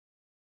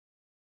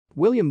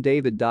William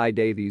David Dai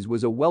Davies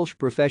was a Welsh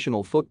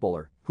professional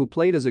footballer who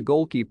played as a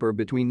goalkeeper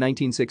between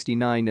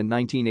 1969 and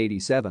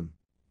 1987.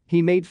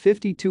 He made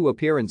 52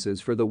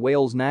 appearances for the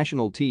Wales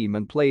national team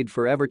and played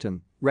for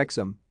Everton,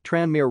 Wrexham,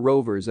 Tranmere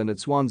Rovers and at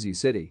Swansea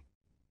City.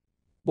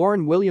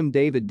 Born William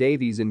David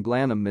Davies in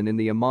Glanham in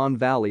the Amman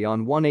Valley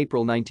on 1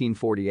 April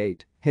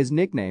 1948, his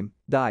nickname,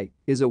 Dai,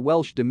 is a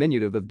Welsh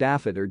diminutive of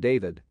Dafydd or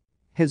David.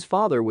 His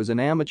father was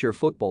an amateur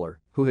footballer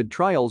who had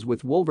trials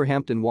with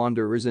Wolverhampton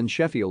Wanderers and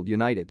Sheffield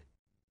United.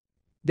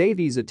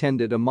 Davies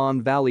attended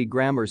Amman Valley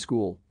Grammar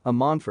School,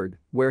 Ammanford,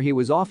 where he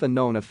was often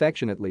known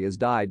affectionately as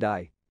Dai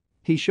Dai.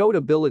 He showed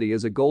ability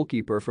as a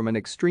goalkeeper from an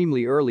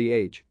extremely early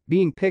age,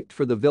 being picked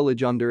for the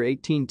village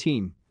under-18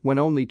 team when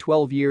only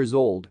 12 years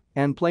old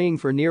and playing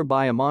for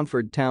nearby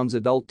Ammanford Town's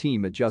adult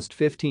team at just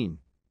 15.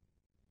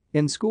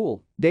 In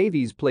school,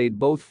 Davies played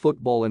both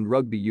football and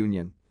rugby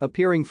union,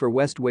 appearing for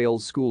West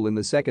Wales School in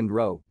the second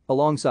row,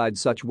 alongside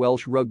such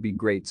Welsh rugby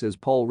greats as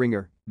Paul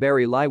Ringer,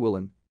 Barry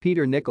Llewellyn,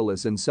 Peter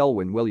Nicholas and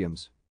Selwyn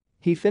Williams.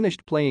 He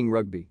finished playing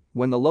rugby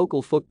when the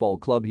local football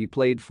club he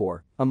played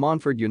for,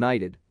 Ammanford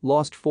United,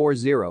 lost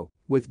 4-0,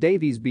 with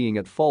Davies being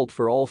at fault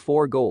for all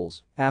 4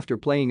 goals after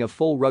playing a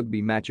full rugby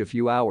match a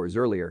few hours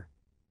earlier.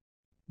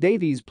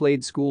 Davies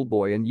played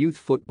schoolboy and youth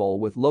football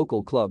with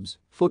local clubs.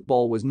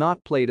 Football was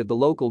not played at the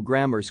local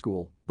grammar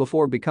school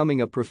before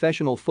becoming a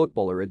professional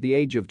footballer at the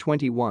age of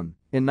 21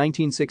 in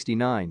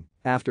 1969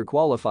 after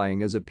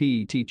qualifying as a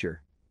PE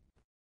teacher.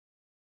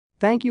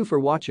 Thank you for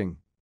watching.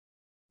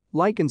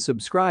 Like and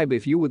subscribe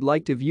if you would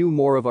like to view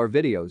more of our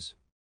videos.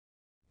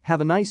 Have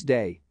a nice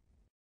day.